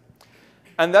accesses.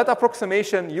 And that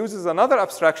approximation uses another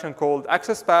abstraction called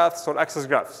access paths or access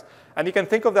graphs. And you can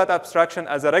think of that abstraction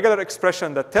as a regular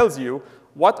expression that tells you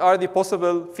what are the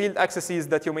possible field accesses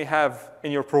that you may have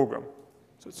in your program.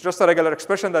 So it's just a regular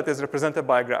expression that is represented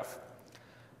by a graph.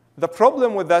 The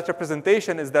problem with that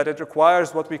representation is that it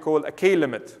requires what we call a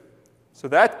k-limit. So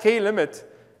that k-limit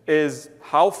is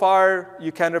how far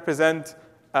you can represent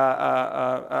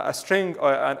a string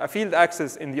or a field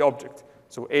access in the object.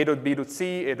 So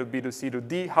a.b.c,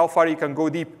 a.b.c.d, how far you can go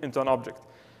deep into an object.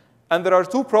 And there are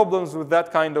two problems with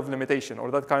that kind of limitation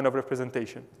or that kind of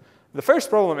representation. The first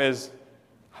problem is,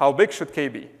 how big should k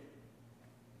be?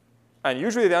 And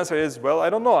usually the answer is, well, I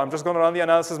don't know. I'm just going to run the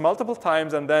analysis multiple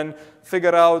times and then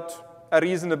figure out a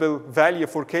reasonable value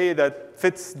for k that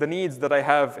fits the needs that I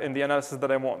have in the analysis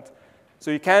that I want.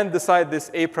 So you can't decide this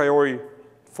a priori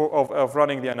of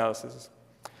running the analysis.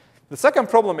 The second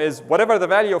problem is, whatever the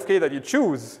value of k that you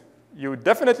choose, you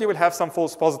definitely will have some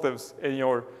false positives in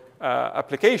your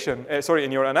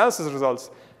in your analysis results.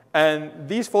 And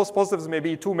these false positives may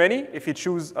be too many if you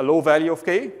choose a low value of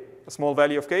k, a small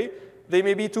value of k. They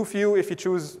may be too few if you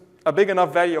choose a big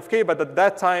enough value of k, but at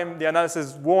that time, the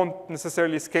analysis won't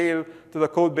necessarily scale to the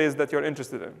code base that you're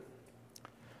interested in.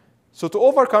 So to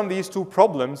overcome these two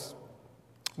problems,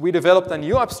 we developed a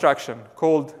new abstraction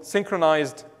called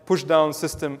synchronized push-down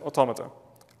system automata,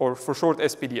 or for short,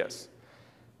 SPDS.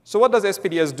 So what does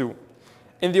SPDS do?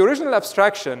 In the original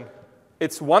abstraction,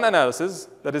 it's one analysis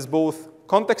that is both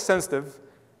context-sensitive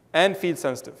and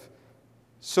field-sensitive.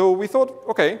 So we thought,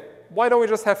 OK, why don't we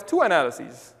just have two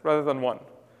analyses rather than one?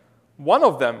 One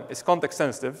of them is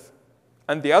context-sensitive,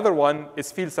 and the other one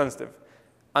is field-sensitive,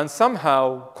 and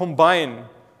somehow combine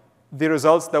the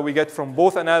results that we get from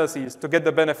both analyses to get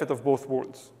the benefit of both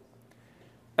worlds.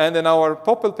 And in our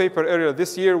POPL paper earlier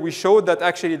this year, we showed that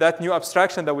actually that new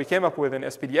abstraction that we came up with in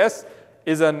SPDS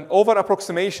is an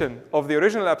over-approximation of the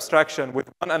original abstraction with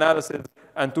one analysis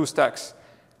and two stacks.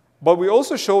 But we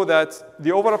also show that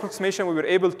the over-approximation, we were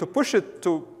able to push it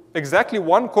to exactly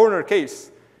one corner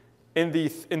case in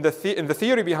the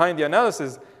theory behind the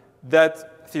analysis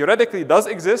that theoretically does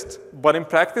exist, but in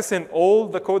practice, in all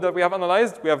the code that we have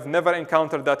analyzed, we have never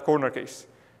encountered that corner case.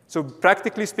 So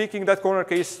practically speaking, that corner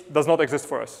case does not exist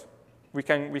for us. We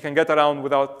can get around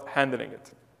without handling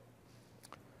it.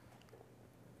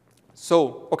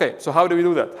 So, OK, so how do we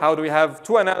do that? How do we have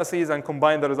two analyses and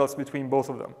combine the results between both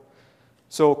of them?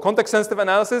 So context-sensitive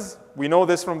analysis, we know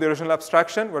this from the original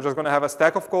abstraction. We're just going to have a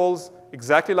stack of calls,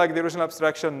 exactly like the original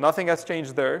abstraction. Nothing has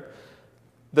changed there.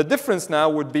 The difference now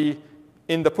would be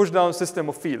in the push-down system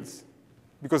of fields.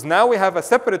 Because now we have a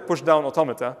separate push-down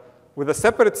automata with a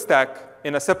separate stack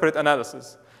in a separate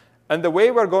analysis. And the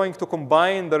way we're going to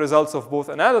combine the results of both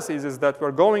analyses is that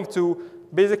we're going to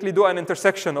basically do an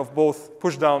intersection of both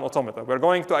push-down automata. We're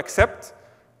going to accept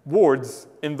words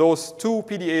in those two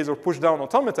PDAs or push-down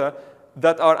automata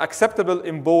that are acceptable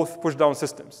in both push-down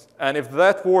systems. And if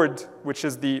that word, which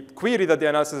is the query that the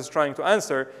analysis is trying to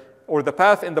answer, or the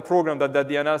path in the program that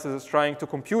the analysis is trying to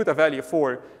compute a value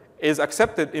for, is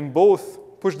accepted in both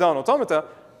push-down automata,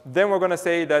 then we're going to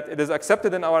say that it is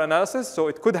accepted in our analysis, so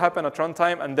it could happen at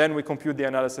runtime, and then we compute the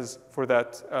analysis for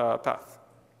that path.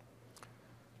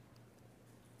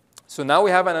 So now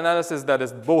we have an analysis that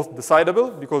is both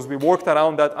decidable, because we worked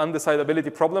around that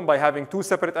undecidability problem by having two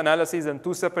separate analyses and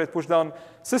two separate push-down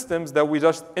systems that we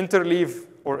just interleave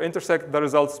or intersect the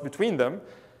results between them.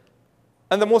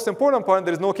 And the most important part,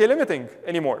 there is no k-limiting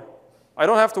anymore. I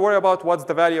don't have to worry about what's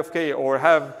the value of k or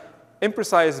have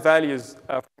imprecise values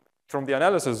from the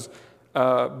analysis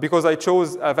because I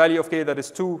chose a value of k that is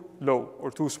too low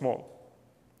or too small.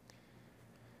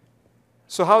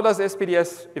 So how does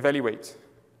SPDS evaluate?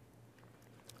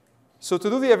 So to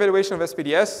do the evaluation of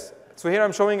SPDS, so here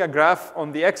I'm showing a graph.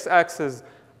 On the x-axis,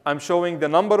 I'm showing the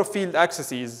number of field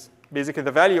accesses, basically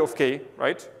the value of k,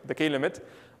 right, the k-limit.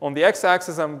 On the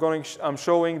x-axis, I'm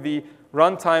showing the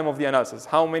runtime of the analysis,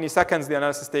 how many seconds the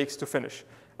analysis takes to finish.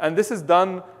 And this is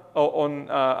done on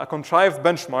a contrived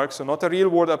benchmark, so not a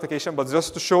real-world application, but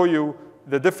just to show you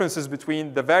the differences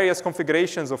between the various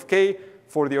configurations of k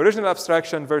for the original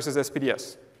abstraction versus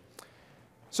SPDS.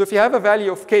 So if you have a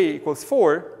value of k equals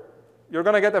 4, you're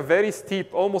going to get a very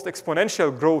steep, almost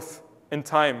exponential growth in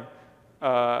time,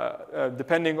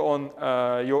 depending on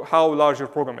how large your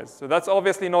program is. So that's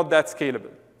obviously not that scalable.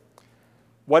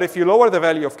 What if you lower the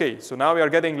value of k? So now we are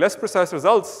getting less precise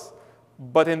results,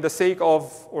 but in the sake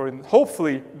of, or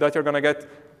hopefully, that you're going to get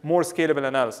more scalable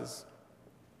analysis.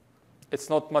 It's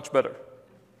not much better.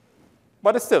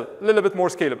 But it's still a little bit more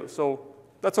scalable, so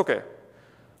that's OK.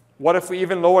 What if we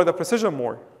even lower the precision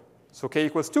more? So k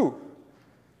equals 2.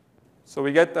 So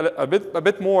we get a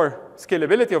bit more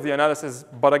scalability of the analysis,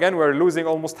 but again, we're losing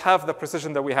almost half the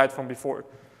precision that we had from before.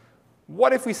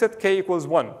 What if we set k equals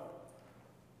 1?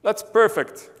 That's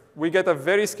perfect. We get a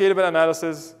very scalable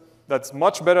analysis that's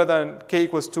much better than k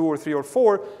equals 2 or 3 or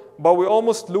 4, but we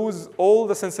almost lose all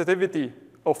the sensitivity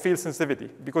of field sensitivity.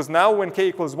 Because now when k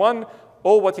equals 1,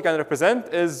 all what you can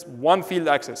represent is one field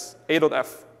access,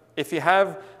 a.f. If you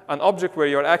have an object where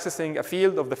you're accessing a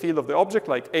field of the object,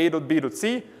 like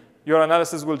a.b.c, your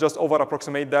analysis will just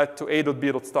over-approximate that to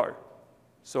a.b.star.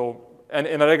 So, and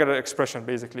in a regular expression,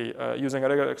 basically, using a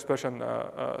regular expression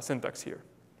syntax here.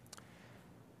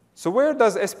 So where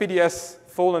does SPDS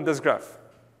fall in this graph?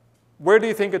 Where do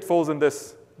you think it falls in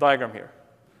this diagram here?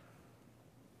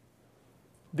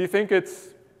 Do you think it's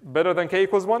better than k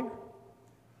equals 1?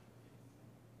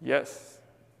 Yes.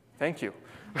 Thank you.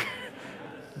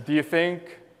 Do you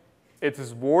think it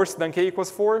is worse than k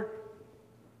equals 4?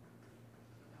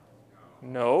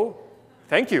 No.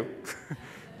 Thank you.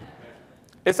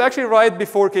 It's actually right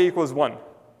before k equals 1.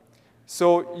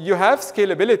 So you have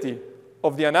scalability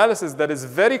of the analysis that is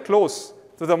very close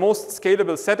to the most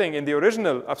scalable setting in the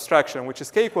original abstraction, which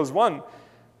is k equals 1.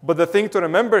 But the thing to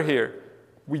remember here,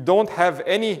 we don't have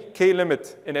any k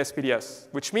limit in SPDS,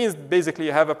 which means basically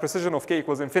you have a precision of k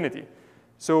equals infinity.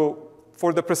 So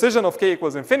for the precision of k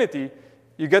equals infinity,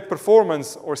 you get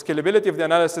performance or scalability of the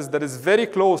analysis that is very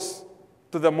close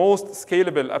to the most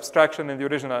scalable abstraction in the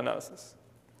original analysis.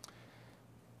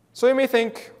 So you may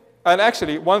think, and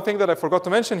actually, one thing that I forgot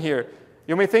to mention here,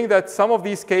 you may think that some of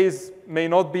these k's may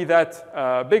not be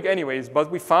that big anyways, but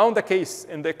we found a case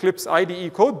in the Eclipse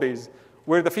IDE code base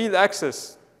where the field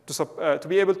access to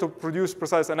be able to produce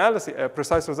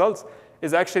precise results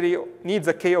is actually needs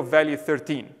a k of value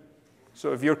 13.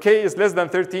 So if your k is less than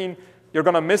 13, you're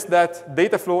going to miss that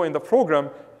data flow in the program.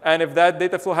 And if that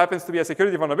data flow happens to be a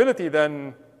security vulnerability,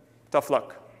 then tough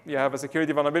luck. You have a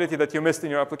security vulnerability that you missed in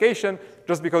your application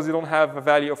just because you don't have a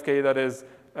value of k that is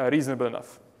reasonable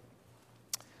enough.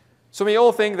 So we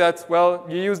all think that, well,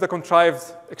 you use the contrived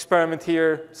experiment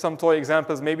here, some toy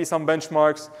examples, maybe some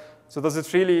benchmarks. So is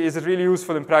it really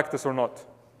useful in practice or not?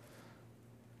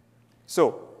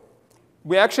 So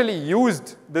we actually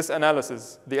used this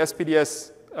analysis, the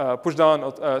SPDS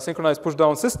synchronized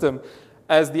pushdown system,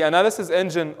 as the analysis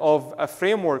engine of a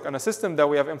framework and a system that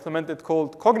we have implemented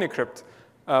called CogniCrypt,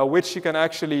 which you can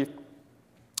actually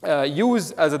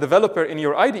use as a developer in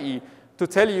your IDE to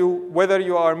tell you whether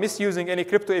you are misusing any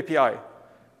crypto API.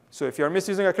 So if you are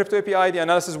misusing a crypto API, the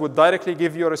analysis would directly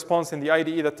give you a response in the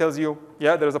IDE that tells you,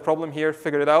 yeah, there's a problem here,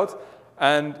 figure it out.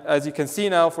 And as you can see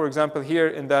now, for example, here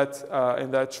in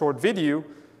that short video,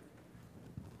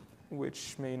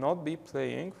 which may not be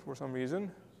playing for some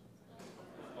reason.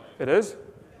 It is?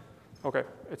 OK,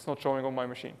 it's not showing on my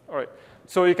machine. All right.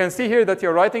 So you can see here that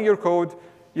you're writing your code.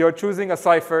 You're choosing a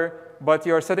cipher, but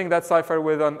you're setting that cipher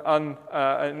with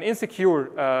an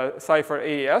insecure cipher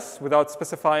AES without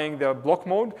specifying the block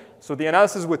mode. So the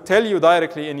analysis would tell you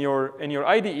directly in your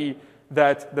IDE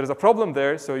that there's a problem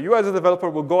there. So you as a developer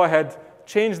will go ahead,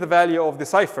 change the value of the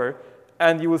cipher,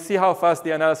 and you will see how fast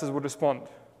the analysis would respond.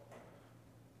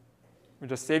 You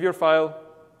just save your file,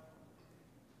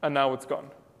 and now it's gone.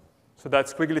 So that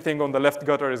squiggly thing on the left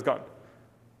gutter is gone.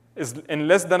 In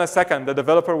less than a second, the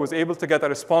developer was able to get a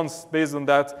response based on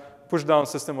that pushdown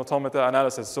system automata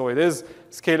analysis. So it is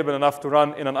scalable enough to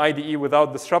run in an IDE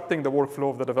without disrupting the workflow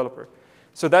of the developer.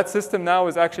 So that system now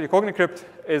is actually, CogniCrypt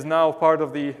is now part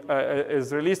of the,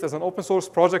 is released as an open source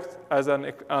project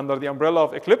under the umbrella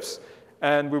of Eclipse.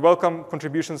 And we welcome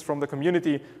contributions from the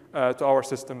community to our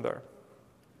system there.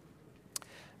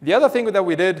 The other thing that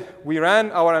we did, we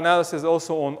ran our analysis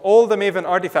also on all the Maven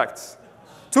artifacts,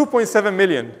 2.7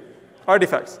 million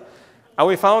artifacts. And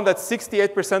we found that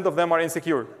 68% of them are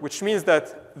insecure, which means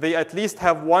that they at least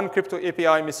have one crypto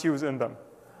API misuse in them.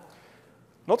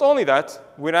 Not only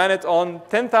that, we ran it on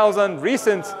 10,000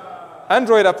 recent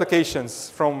Android applications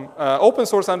from open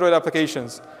source Android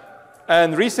applications.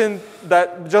 And recent,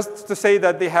 that just to say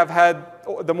that they have had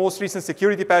the most recent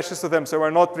security patches to them. So we're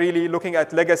not really looking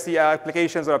at legacy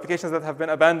applications or applications that have been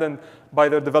abandoned by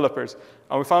their developers.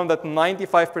 And we found that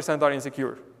 95% are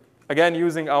insecure. Again,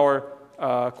 using our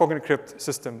CogniCrypt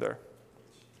system there.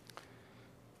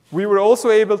 We were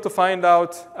also able to find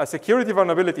out a security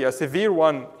vulnerability, a severe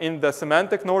one, in the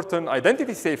Symantec Norton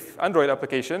identity-safe Android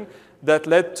application that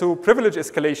led to privilege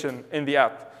escalation in the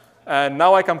app. And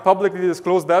now I can publicly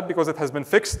disclose that because it has been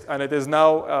fixed, and it is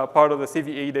now part of the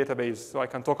CVE database. So I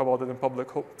can talk about it in public,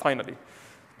 finally.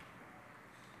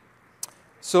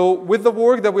 So with the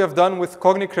work that we have done with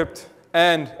CogniCrypt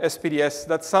and SPDS,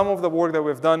 that's some of the work that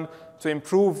we've done to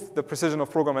improve the precision of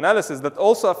program analysis that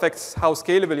also affects how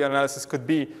scalable your analysis could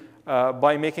be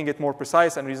by making it more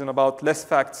precise and reason about less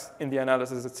facts in the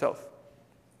analysis itself.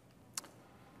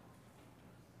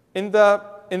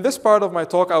 In this part of my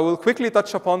talk, I will quickly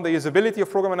touch upon the usability of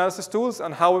program analysis tools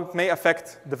and how it may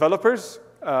affect developers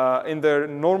in their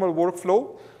normal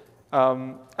workflow.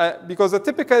 Because a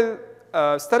typical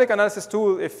static analysis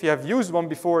tool, if you have used one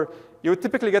before, you would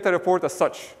typically get a report as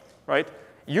such, right?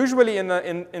 Usually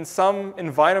in some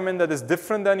environment that is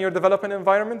different than your development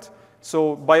environment.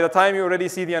 So by the time you already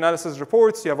see the analysis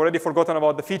reports, you have already forgotten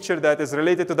about the feature that is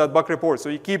related to that bug report. So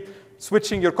you keep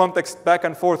switching your context back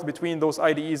and forth between those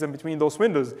IDEs and between those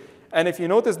windows. And if you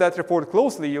notice that report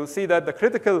closely, you'll see that the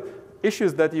critical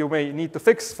issues that you may need to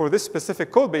fix for this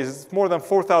specific code base is more than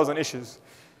 4,000 issues.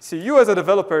 So you as a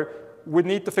developer would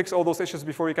need to fix all those issues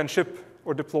before you can ship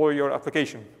or deploy your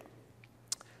application.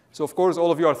 So of course,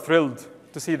 all of you are thrilled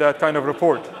to see that kind of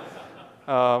report.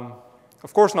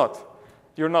 Of course not.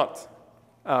 You're not.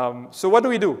 So what do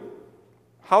we do?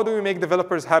 How do we make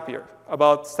developers happier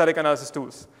about static analysis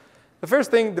tools? The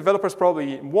first thing developers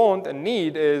probably want and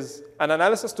need is an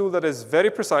analysis tool that is very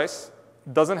precise,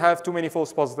 doesn't have too many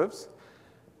false positives,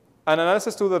 an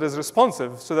analysis tool that is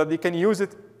responsive so that they can use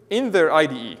it in their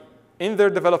IDE, in their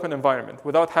development environment,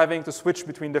 without having to switch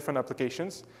between different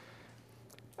applications.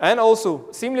 And also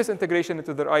seamless integration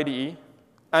into their IDE,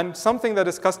 and something that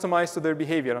is customized to their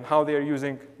behavior and how they are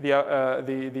using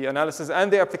the analysis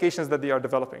and the applications that they are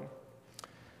developing.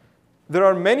 There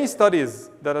are many studies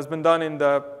that has been done in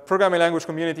the programming language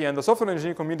community and the software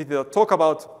engineering community that talk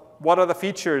about what are the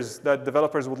features that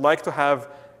developers would like to have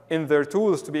in their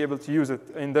tools to be able to use it,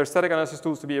 in their static analysis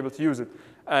tools to be able to use it,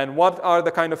 and what are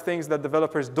the kind of things that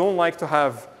developers don't like to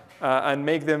have and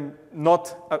make them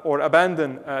not or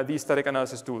abandon these static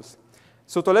analysis tools.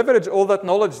 So to leverage all that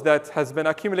knowledge that has been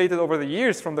accumulated over the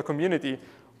years from the community,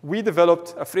 we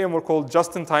developed a framework called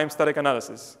just-in-time static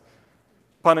analysis.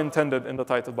 Pun intended in the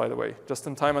title, by the way.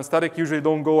 Just-in-time and static usually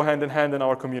don't go hand in hand in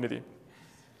our community.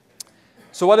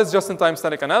 So what is just-in-time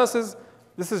static analysis?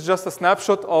 This is just a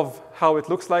snapshot of how it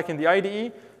looks like in the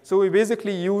IDE. So we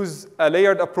basically use a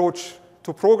layered approach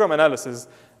to program analysis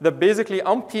that basically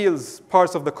unpeels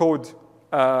parts of the code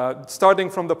starting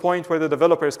from the point where the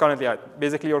developer is currently at,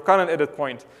 basically your current edit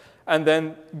point, and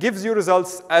then gives you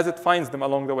results as it finds them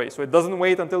along the way. So it doesn't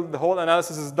wait until the whole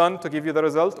analysis is done to give you the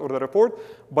result or the report,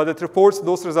 but it reports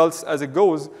those results as it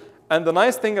goes. And the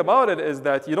nice thing about it is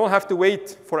that you don't have to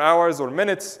wait for hours or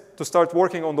minutes to start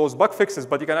working on those bug fixes,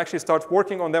 but you can actually start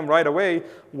working on them right away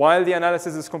while the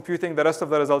analysis is computing the rest of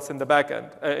the results in the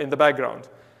background.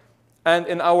 And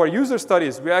in our user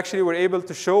studies, we actually were able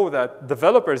to show that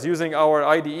developers using our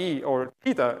IDE, or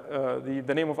Theta,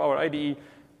 the name of our IDE,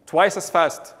 twice as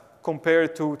fast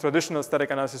compared to traditional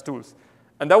static analysis tools.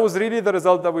 And that was really the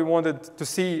result that we wanted to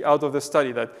see out of the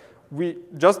study, that we,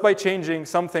 just by changing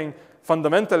something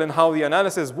fundamental in how the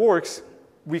analysis works,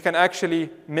 we can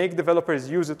actually make developers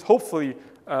use it, hopefully,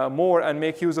 more and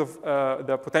make use of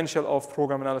the potential of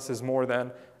program analysis more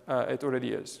than it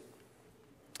already is.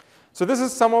 So this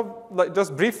is some of,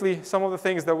 just briefly, some of the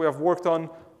things that we have worked on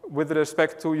with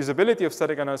respect to usability of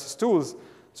static analysis tools.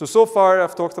 So far,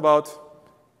 I've talked about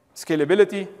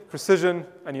scalability, precision,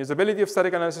 and usability of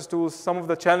static analysis tools, some of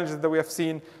the challenges that we have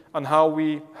seen, and how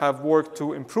we have worked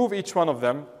to improve each one of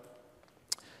them.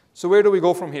 So where do we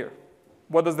go from here?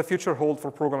 What does the future hold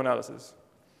for program analysis?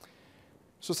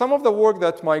 So some of the work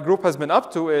that my group has been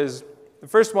up to is, the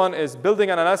first one is building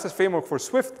an analysis framework for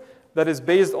Swift that is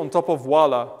based on top of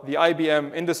Wala, the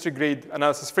IBM industry-grade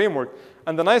analysis framework.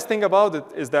 And the nice thing about it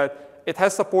is that it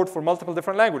has support for multiple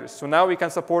different languages. So now we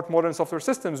can support modern software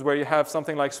systems where you have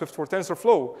something like Swift for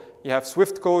TensorFlow. You have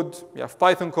Swift code, you have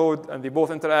Python code, and they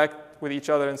both interact with each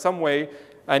other in some way.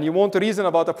 And you want to reason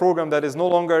about a program that is no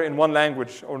longer in one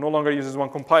language or no longer uses one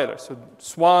compiler. So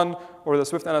Swan or the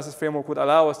Swift analysis framework would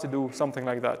allow us to do something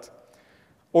like that.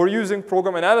 Or using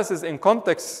program analysis in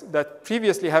contexts that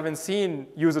previously haven't seen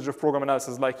usage of program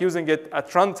analysis, like using it at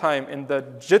runtime in the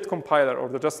JIT compiler or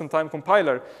the just-in-time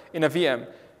compiler in a VM,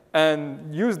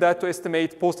 and use that to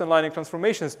estimate post-inlining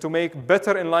transformations to make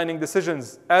better inlining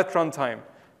decisions at runtime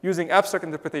using abstract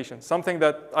interpretation, something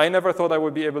that I never thought I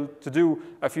would be able to do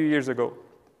a few years ago.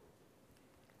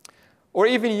 Or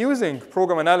even using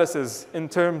program analysis in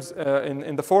terms,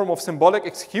 in the form of symbolic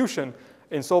execution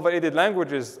in solver-aided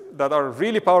languages that are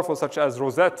really powerful, such as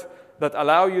Rosette, that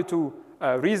allow you to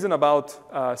reason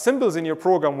about symbols in your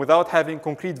program without having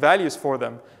concrete values for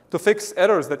them, to fix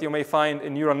errors that you may find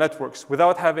in neural networks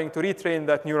without having to retrain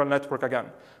that neural network again,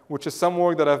 which is some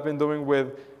work that I've been doing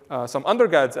with some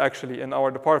undergrads, actually, in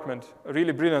our department, a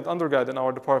really brilliant undergrad in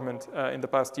our department in the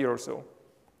past year or so.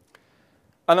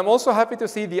 And I'm also happy to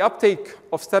see the uptake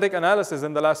of static analysis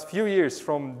in the last few years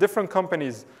from different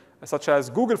companies, such as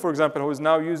Google, for example, who is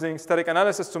now using static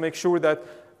analysis to make sure that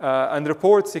and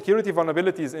report security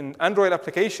vulnerabilities in Android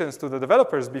applications to the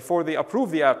developers before they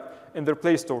approve the app in their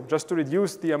Play Store, just to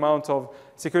reduce the amount of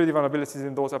security vulnerabilities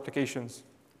in those applications.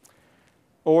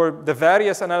 Or the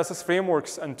various analysis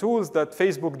frameworks and tools that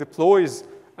Facebook deploys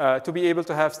to be able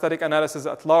to have static analysis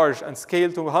at large and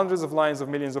scale to hundreds of lines of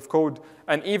millions of code,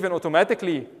 and even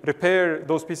automatically repair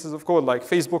those pieces of code, like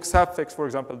Facebook SAPFix, for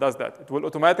example, does that. It will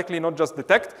automatically not just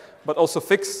detect, but also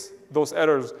fix those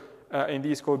errors in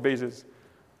these code bases.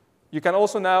 You can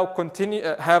also now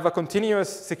have a continuous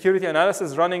security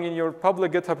analysis running in your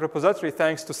public GitHub repository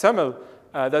thanks to SEML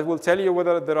that will tell you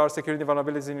whether there are security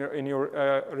vulnerabilities in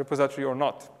your repository or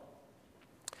not.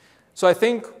 So I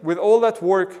think with all that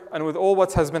work and with all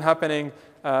what has been happening,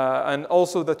 and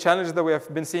also the challenges that we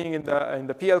have been seeing in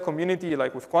the PL community,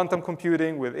 like with quantum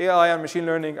computing, with AI and machine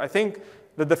learning, I think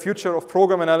that the future of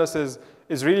program analysis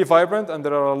is really vibrant, and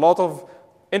there are a lot of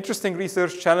interesting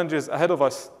research challenges ahead of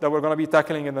us that we're going to be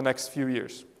tackling in the next few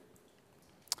years.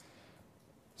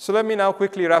 So let me now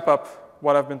quickly wrap up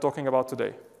what I've been talking about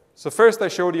today. So first, I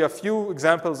showed you a few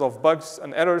examples of bugs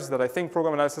and errors that I think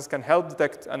program analysis can help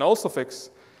detect and also fix.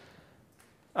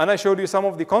 And I showed you some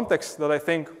of the contexts that I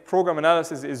think program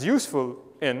analysis is useful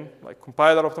in, like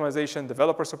compiler optimization,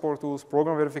 developer support tools,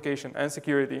 program verification, and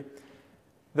security.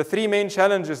 The three main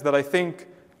challenges that I think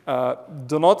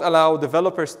do not allow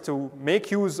developers to make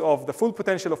use of the full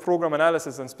potential of program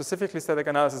analysis and specifically static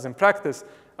analysis in practice,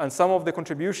 and some of the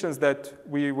contributions that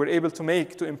we were able to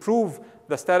make to improve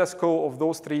the status quo of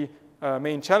those three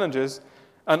main challenges.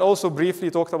 And also briefly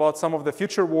talked about some of the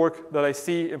future work that I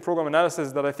see in program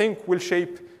analysis that I think will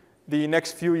shape the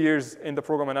next few years in the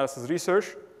program analysis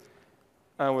research.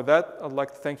 And with that, I'd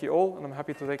like to thank you all, and I'm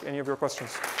happy to take any of your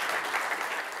questions.